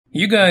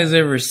You guys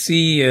ever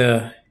see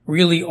a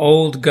really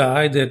old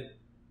guy that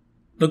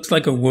looks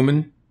like a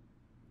woman?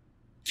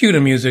 Cue the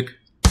music.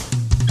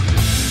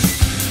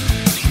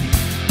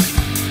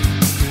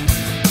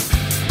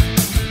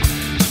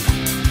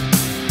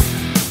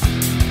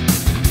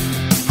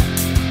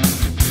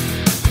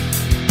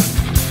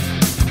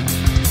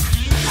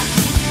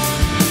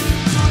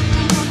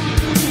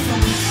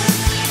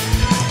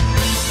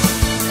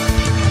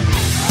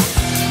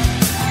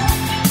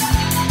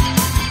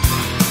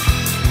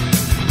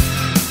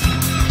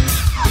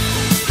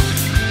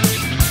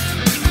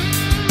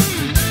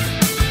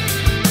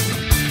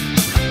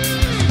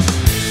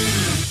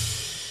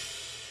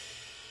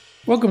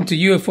 Welcome to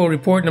UFO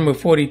report number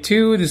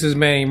 42. This is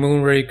Manny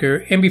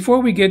Moonraker. And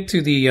before we get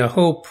to the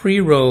whole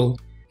pre-roll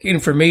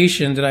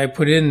information that I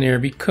put in there,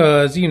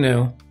 because,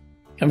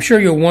 I'm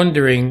sure you're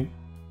wondering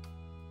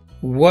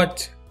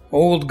what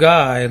old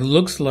guy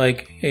looks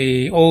like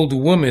a old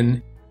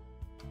woman.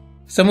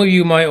 Some of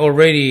you might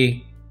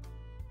already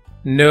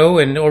know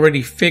and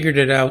already figured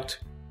it out.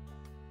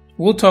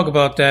 We'll talk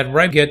about that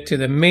right get to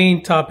the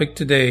main topic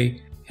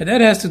today, and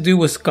that has to do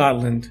with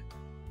Scotland.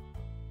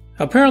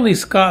 Apparently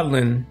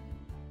Scotland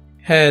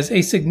has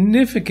a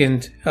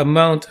significant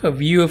amount of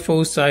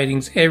UFO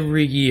sightings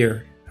every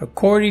year.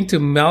 According to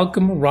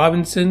Malcolm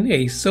Robinson,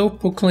 a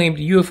self-proclaimed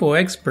UFO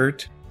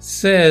expert,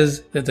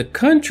 says that the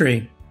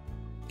country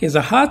is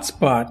a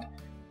hotspot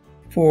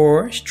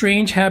for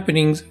strange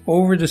happenings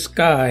over the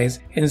skies,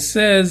 and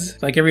says,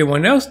 like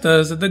everyone else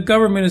does, that the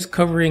government is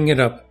covering it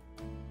up.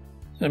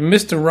 And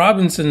Mr.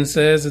 Robinson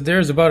says that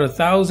there's about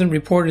 1,000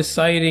 reported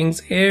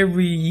sightings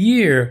every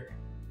year.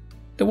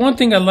 The one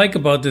thing I like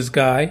about this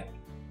guy,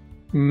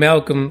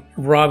 Malcolm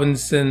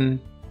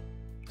Robinson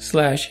 /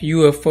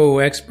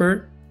 UFO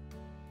expert,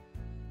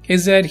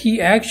 is that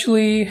he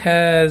actually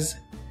has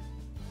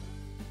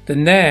the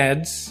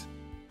nads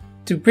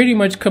to pretty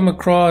much come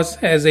across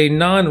as a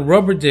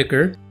non-rubber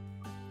dicker,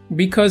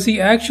 because he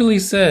actually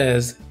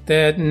says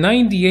that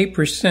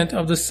 98%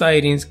 of the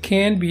sightings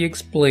can be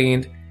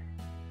explained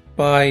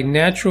by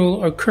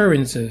natural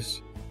occurrences.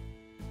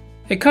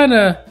 It kind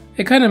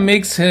of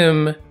makes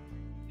him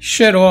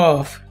shed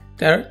off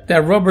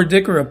that rubber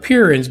dicker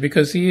appearance,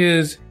 because he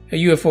is a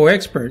UFO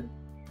expert.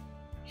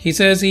 He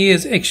says he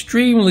is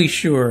extremely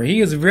sure,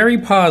 he is very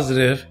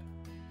positive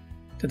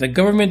that the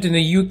government in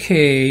the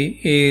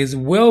UK is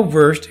well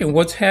versed in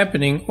what's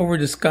happening over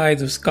the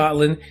skies of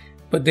Scotland,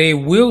 but they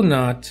will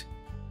not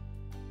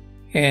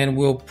and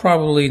will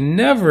probably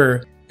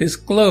never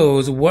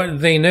disclose what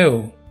they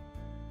know.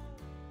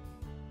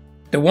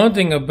 The one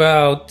thing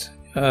about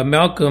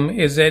Malcolm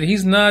is that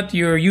he's not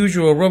your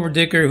usual rubber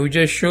dicker who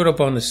just showed up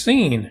on the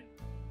scene.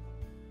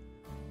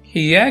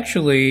 He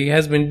actually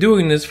has been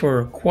doing this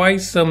for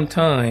quite some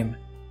time.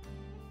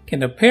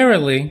 And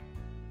apparently,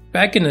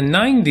 back in the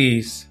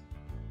 90s,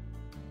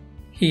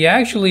 he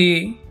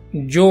actually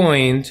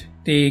joined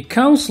the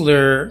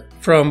counselor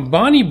from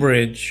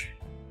Bonnybridge,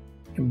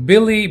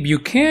 Billy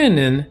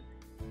Buchanan,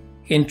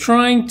 in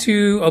trying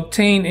to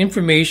obtain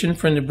information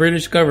from the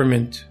British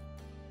government.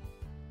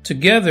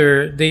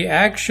 Together, they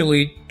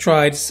actually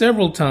tried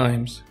several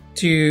times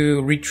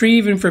to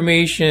retrieve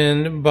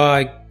information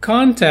by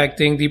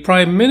contacting the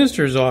Prime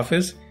Minister's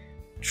office,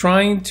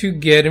 trying to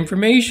get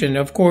information.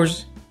 Of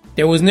course,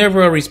 there was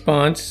never a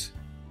response.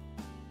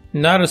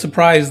 Not a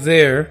surprise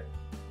there.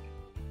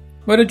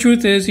 But the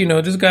truth is,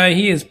 this guy,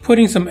 he is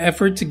putting some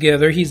effort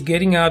together. He's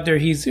getting out there,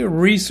 he's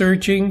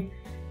researching.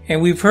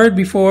 And we've heard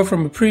before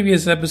from a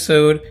previous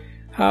episode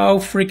how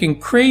freaking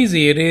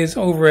crazy it is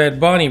over at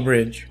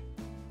Bonnybridge.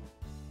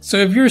 So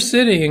if you're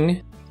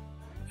sitting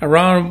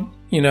around,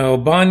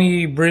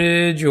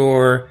 Bonnybridge,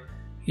 or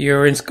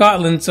you're in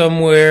Scotland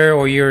somewhere,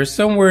 or you're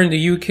somewhere in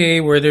the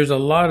UK where there's a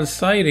lot of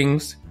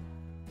sightings,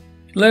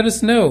 let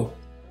us know.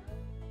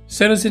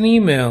 Send us an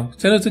email,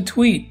 send us a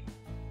tweet,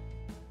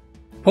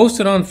 post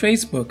it on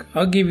Facebook.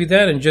 I'll give you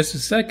that in just a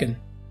second.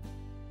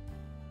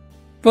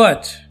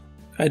 But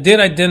I did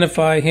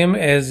identify him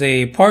as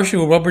a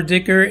partial rubber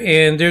dicker,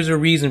 and there's a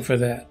reason for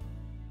that.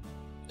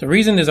 The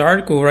reason this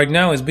article right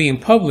now is being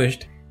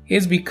published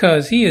is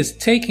because he is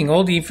taking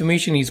all the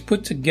information he's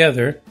put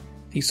together,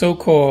 the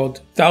so-called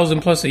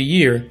 1,000 plus a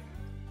year,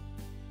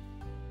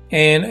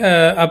 and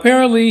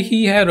apparently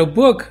he had a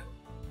book,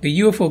 the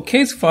UFO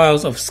Case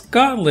Files of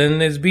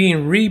Scotland, is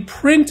being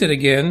reprinted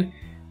again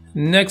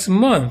next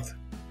month.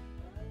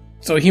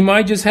 So he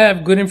might just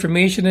have good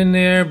information in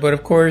there, but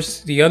of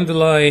course the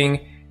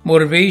underlying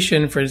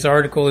motivation for this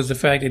article is the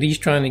fact that he's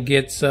trying to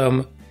get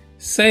some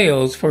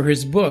sales for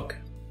his book.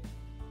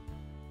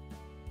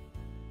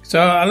 So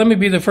let me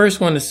be the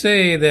first one to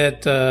say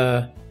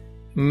that,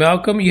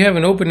 Malcolm, you have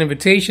an open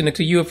invitation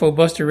to UFO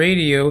Buster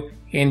Radio,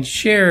 and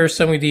share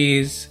some of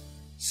these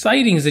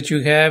sightings that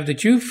you have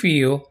that you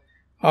feel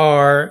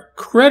are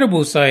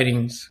credible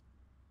sightings.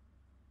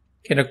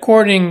 And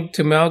according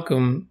to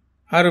Malcolm,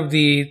 out of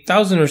the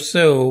 1,000 or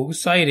so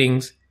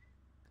sightings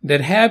that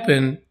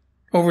happen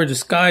over the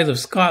skies of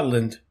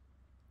Scotland,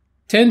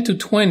 10 to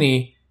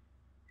 20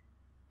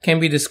 can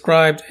be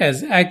described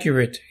as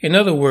accurate. In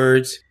other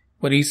words,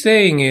 What he's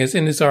saying is,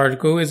 in this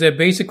article, is that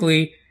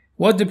basically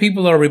what the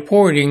people are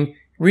reporting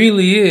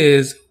really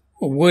is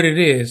what it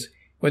is,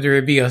 whether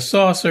it be a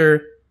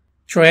saucer,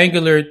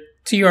 triangular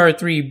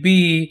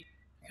TR3B,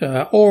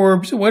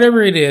 orbs,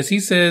 whatever it is. He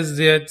says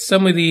that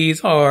some of these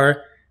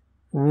are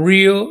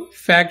real,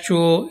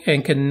 factual,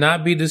 and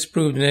cannot be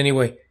disproved in any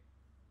way.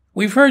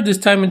 We've heard this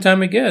time and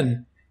time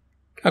again.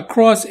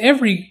 Across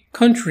every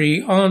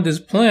country on this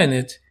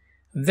planet,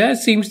 that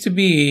seems to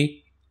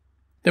be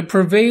the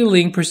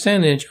prevailing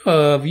percentage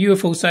of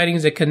UFO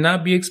sightings that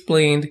cannot be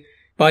explained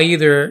by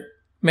either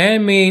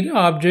man-made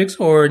objects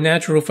or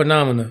natural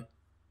phenomena.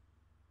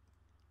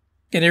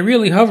 And it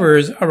really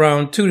hovers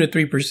around 2 to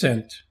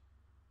 3%.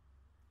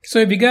 So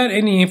if you got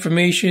any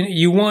information,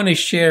 you want to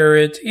share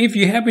it. If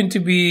you happen to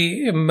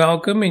be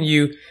Malcolm and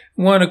you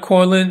want to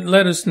call in,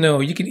 let us know.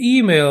 You can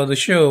email the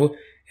show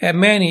at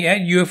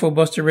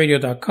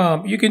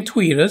manny@ufobusterradio.com. You can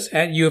tweet us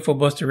at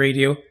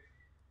UFObusterradio.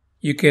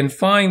 You can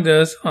find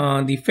us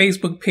on the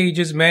Facebook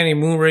pages Manny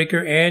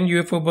Moonraker and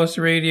UFO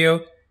Buster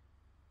Radio.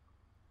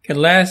 And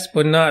last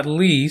but not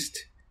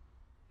least,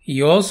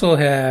 you also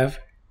have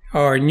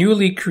our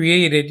newly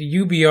created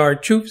UBR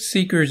Truth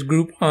Seekers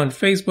group on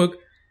Facebook,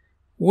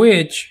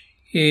 which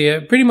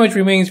pretty much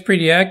remains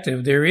pretty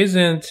active. There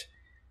hasn't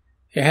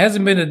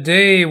been a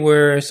day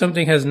where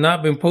something has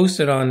not been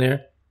posted on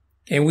there.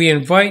 And we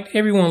invite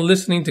everyone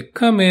listening to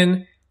come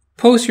in,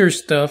 post your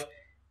stuff.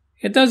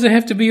 It doesn't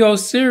have to be all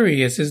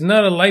serious. It's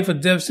not a life or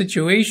death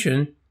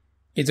situation.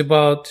 It's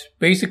about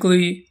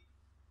basically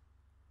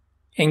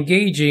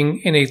engaging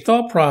in a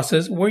thought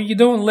process where you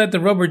don't let the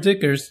rubber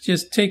dickers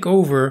just take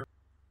over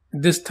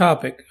this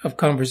topic of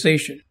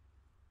conversation.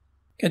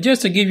 And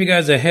just to give you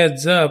guys a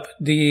heads up,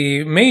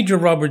 the major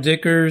rubber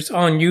dickers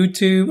on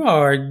YouTube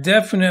are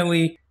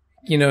definitely,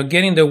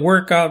 getting the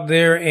work out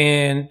there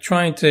and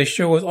trying to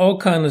show us all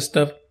kind of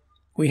stuff.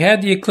 We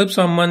had the eclipse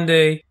on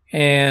Monday,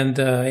 and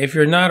if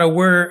you're not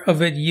aware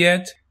of it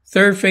yet,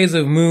 Third Phase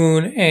of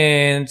Moon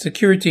and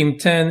Security Team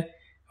 10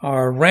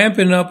 are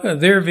ramping up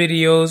their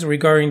videos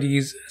regarding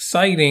these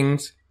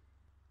sightings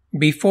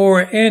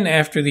before and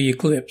after the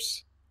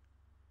eclipse.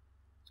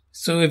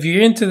 So if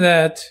you're into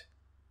that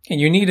and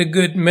you need a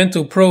good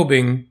mental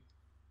probing,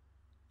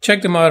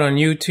 check them out on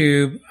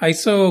YouTube. I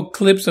saw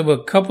clips of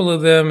a couple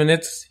of them, and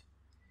it's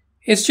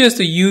just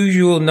the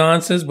usual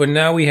nonsense, but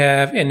now we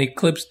have an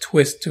eclipse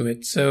twist to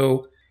it.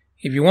 So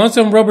if you want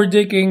some rubber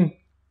dicking,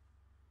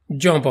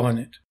 jump on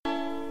it.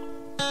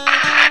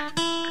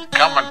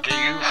 Coming to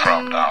you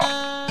from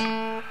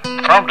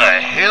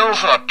the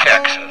hills of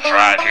Texas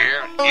right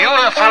here,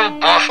 UFO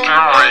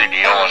Buster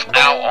Radio is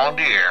now on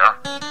the air.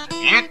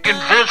 You can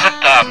visit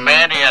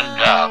Manny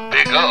and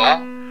Big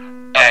O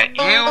at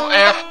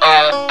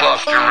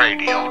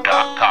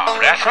ufobusterradio.com.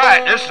 That's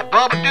right, this is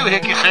Bubba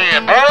Doohickey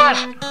saying, boys,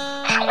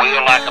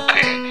 squeal like a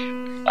pig.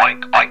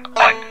 Oink, oink,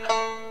 oink.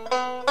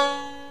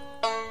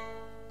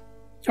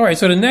 Alright,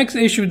 so the next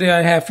issue that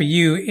I have for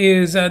you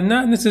is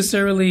not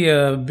necessarily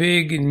a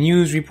big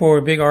news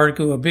report, a big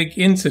article, a big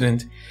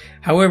incident.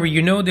 However,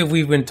 you know that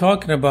we've been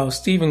talking about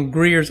Stephen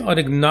Greer's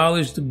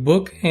Unacknowledged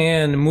book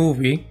and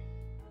movie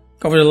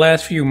over the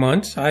last few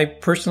months. I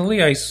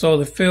saw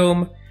the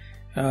film.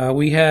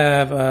 We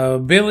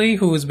have Billy,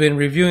 who has been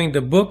reviewing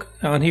the book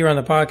on here on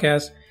the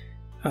podcast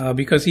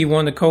because he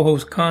won the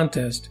co-host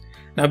contest.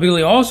 Now,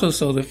 Billy also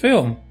saw the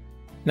film.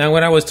 Now,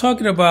 when I was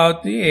talking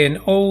about an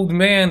old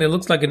man that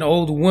looks like an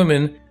old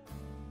woman,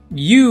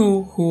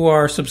 you who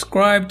are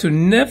subscribed to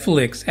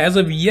Netflix, as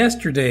of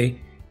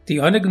yesterday, the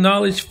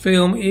Unacknowledged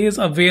film is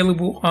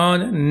available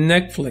on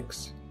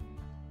Netflix.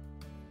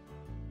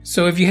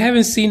 So if you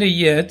haven't seen it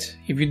yet,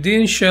 if you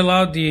didn't shell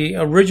out the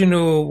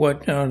original,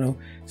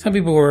 some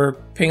people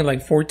were paying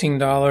like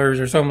 $14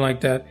 or something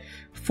like that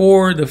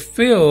for the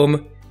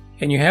film,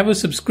 and you have a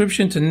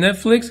subscription to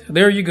Netflix,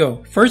 there you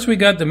go. First we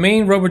got the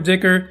main rubber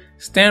dicker,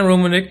 Stan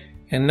Romanek,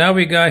 and now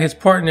we got his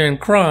partner in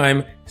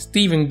crime,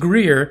 Stephen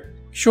Greer,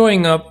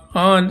 showing up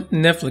on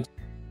Netflix.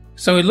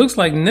 So it looks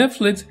like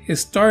Netflix is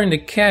starting to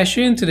cash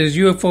into this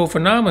UFO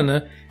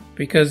phenomena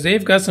because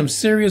they've got some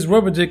serious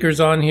rubber dickers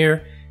on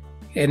here,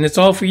 and it's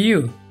all for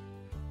you.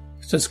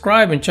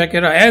 Subscribe and check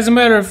it out. As a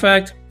matter of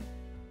fact,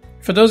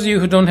 for those of you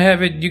who don't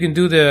have it, you can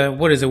do the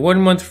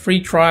 1 month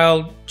free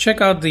trial.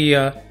 Check out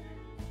the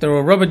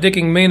rubber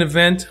dicking main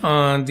event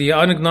on the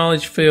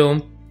Unacknowledged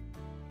film.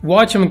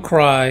 Watch him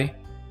cry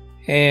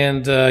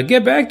and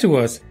get back to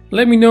us.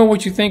 Let me know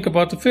what you think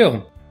about the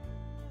film.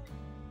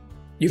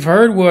 You've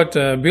heard what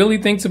Billy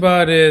thinks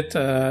about it.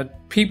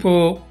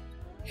 People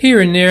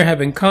here and there have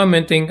been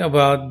commenting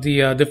about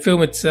the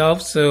film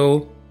itself,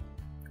 so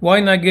why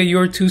not get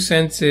your 2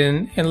 cents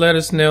in and let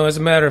us know? As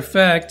a matter of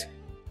fact,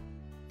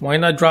 why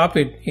not drop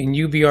it in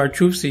UBR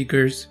Truth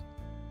Seekers?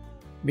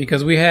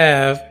 Because we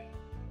have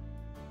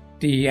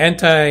the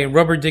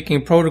anti-rubber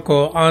dicking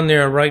protocol on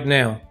there right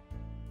now.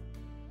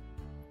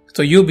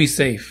 So you'll be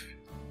safe.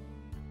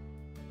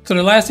 So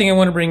the last thing I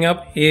want to bring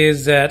up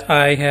is that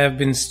I have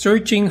been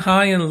searching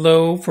high and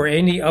low for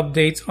any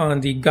updates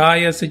on the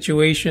Gaia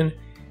situation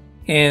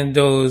and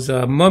those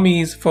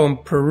mummies from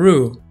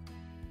Peru.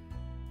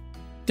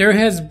 There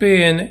has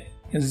been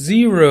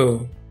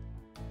zero,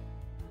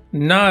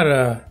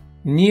 nada,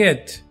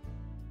 niet,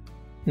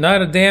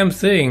 not a damn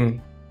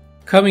thing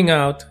coming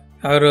out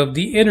of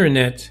the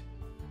internet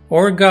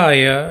or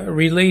Gaia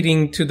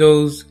relating to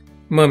those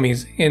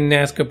mummies in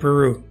Nazca,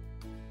 Peru.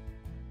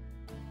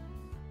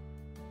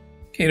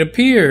 It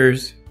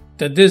appears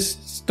that this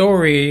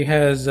story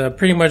has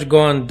pretty much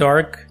gone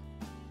dark.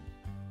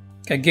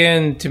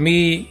 Again, to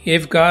me,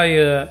 if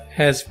Gaia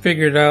has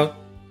figured out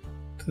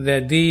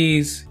that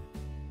these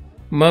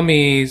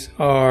mummies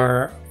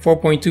are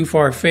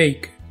 4.24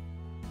 fake,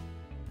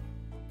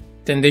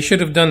 then they should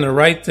have done the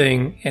right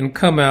thing and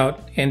come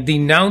out and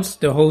denounce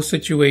the whole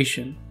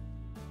situation.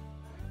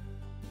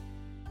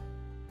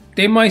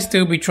 They might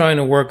still be trying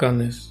to work on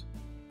this.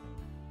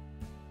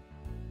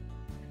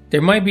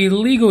 There might be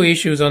legal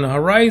issues on the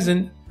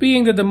horizon,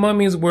 being that the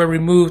mummies were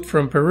removed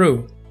from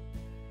Peru.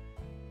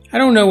 I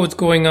don't know what's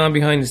going on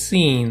behind the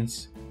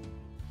scenes,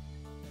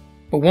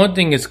 but one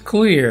thing is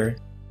clear.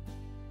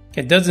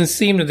 It doesn't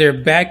seem that they're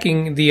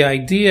backing the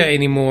idea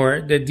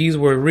anymore that these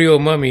were real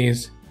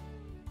mummies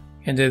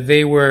and that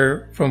they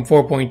were from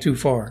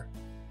 4.24.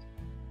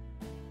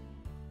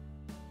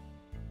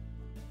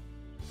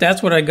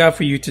 That's what I got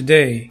for you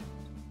today.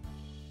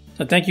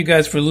 So thank you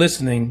guys for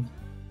listening.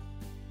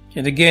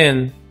 And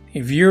again,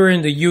 if you're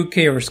in the UK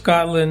or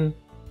Scotland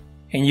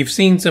and you've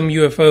seen some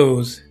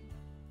UFOs,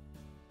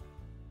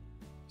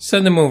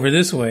 send them over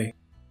this way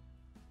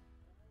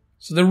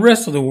so the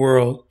rest of the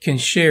world can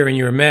share in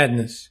your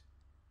madness.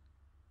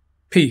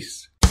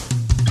 Peace.